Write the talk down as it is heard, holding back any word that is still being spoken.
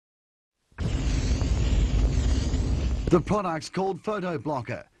The product's called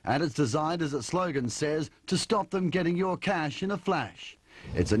Photoblocker, and it's designed, as its slogan says, to stop them getting your cash in a flash.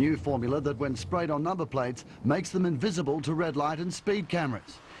 It's a new formula that, when sprayed on number plates, makes them invisible to red light and speed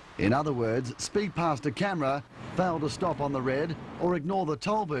cameras. In other words, speed past a camera, fail to stop on the red, or ignore the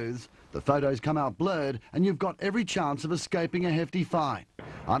toll booths, the photos come out blurred and you've got every chance of escaping a hefty fine.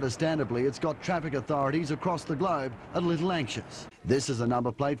 Understandably, it's got traffic authorities across the globe a little anxious. This is a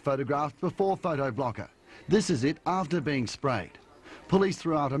number plate photographed before Photoblocker. This is it after being sprayed. Police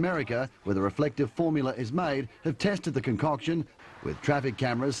throughout America, where the reflective formula is made, have tested the concoction. With traffic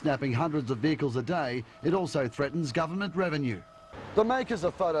cameras snapping hundreds of vehicles a day, it also threatens government revenue. The makers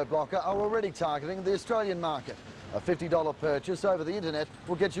of Photoblocker are already targeting the Australian market. A $50 purchase over the internet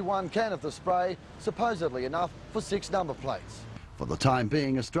will get you 1 can of the spray, supposedly enough for 6 number plates. For the time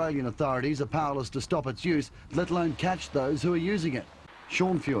being, Australian authorities are powerless to stop its use, let alone catch those who are using it.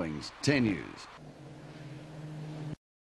 Sean Fewings, 10 News.